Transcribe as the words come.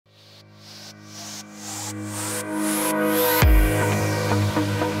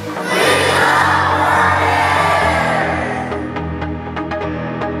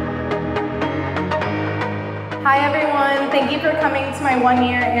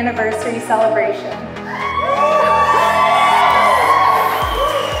anniversary celebration.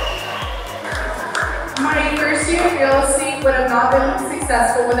 My first year of real estate would have not been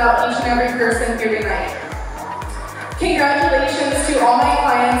successful without each and every person here tonight. Congratulations to all my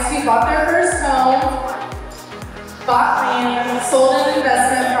clients who bought their first home, bought land, sold an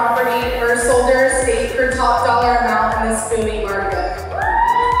investment property, or sold their estate for top dollar amount in this booming market.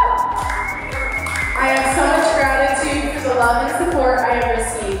 I have so much gratitude for the love and support I have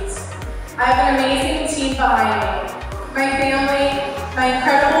received. I have an amazing team behind me. My family, my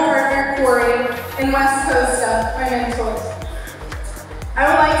incredible partner Corey, and West Costa, my mentors. I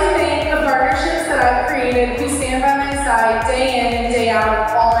would like to thank the partnerships that I've created who stand by my side day in and day out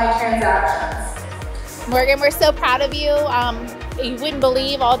of all my transactions. Morgan, we're so proud of you. You wouldn't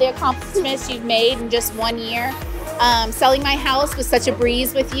believe all the accomplishments you've made in just 1 year. Selling my house was such a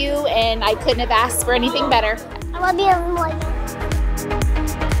breeze with you, and I couldn't have asked for anything better. I love you, Morgan.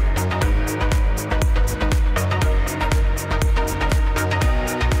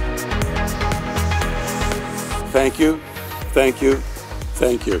 Thank you, thank you,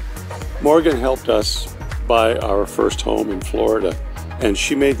 thank you. Morgan helped us buy our first home in Florida, and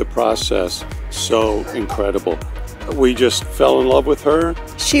she made the process so incredible. We just fell in love with her.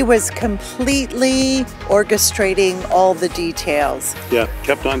 She was completely orchestrating all the details. Yeah,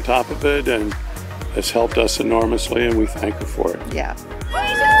 kept on top of it and has helped us enormously, and we thank her for it. Yeah.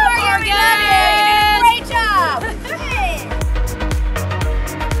 Great job!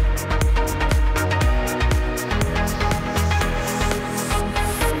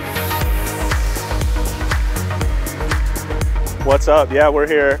 What's up? Yeah, we're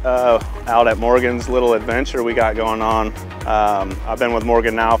here out at Morgan's little adventure we got going on. I've been with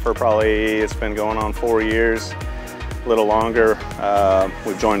Morgan now for it's been going on 4 years, a little longer.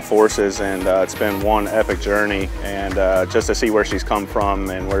 We've joined forces, and it's been one epic journey. And just to see where she's come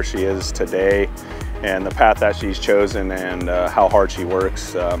from and where she is today, and the path that she's chosen, and how hard she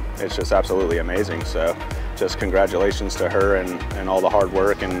works, it's just absolutely amazing. So just congratulations to her and all the hard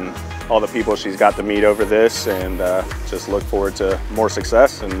work and all the people she's got to meet over this, and just look forward to more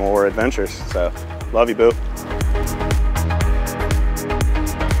success and more adventures. So love you, boo.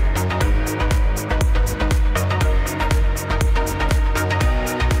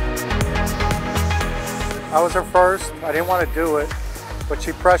 I was her first. I didn't want to do it, but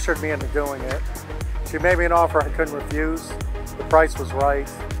she pressured me into doing it. She made me an offer I couldn't refuse. The price was right.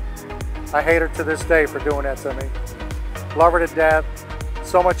 I hate her to this day for doing that to me. Love her to death.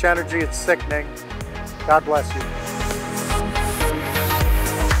 So much energy, it's sickening. God bless you.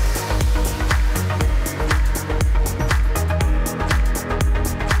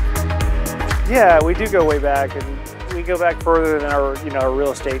 Yeah, we do go way back, and we go back further than our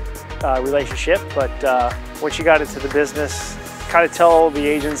real estate relationship. But once you got into the business, kind of tell the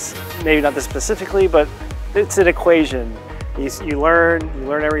agents, maybe not this specifically, but it's an equation. You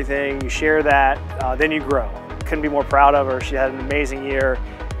learn everything, you share that, then you grow. Couldn't be more proud of her. She had an amazing year,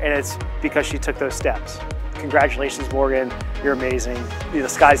 and it's because she took those steps. Congratulations, Morgan. You're amazing. The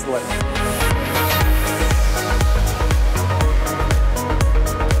sky's the limit.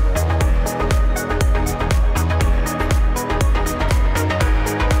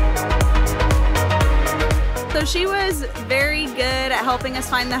 So she was very good at helping us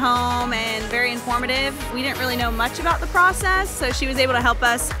find the home and very informative. We didn't really know much about the process, so she was able to help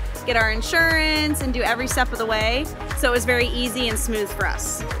us get our insurance and do every step of the way. So it was very easy and smooth for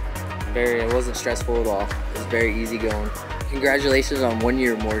us. It wasn't stressful at all. It was very easy going. Congratulations on 1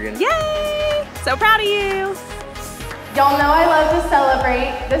 year, Morgan. Yay! So proud of you. Y'all know I love to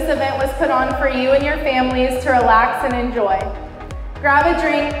celebrate. This event was put on for you and your families to relax and enjoy. Grab a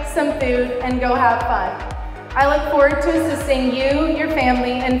drink, some food, and go have fun. I look forward to assisting you, your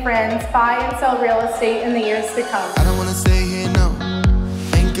family, and friends buy and sell real estate in the years to come. I don't wanna stay here, no.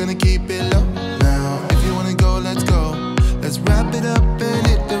 Ain't gonna keep it low now. If you wanna go, let's go. Let's wrap it up and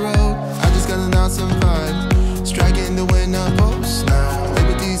hit the road. I just got an awesome vibe, striking the winner post now.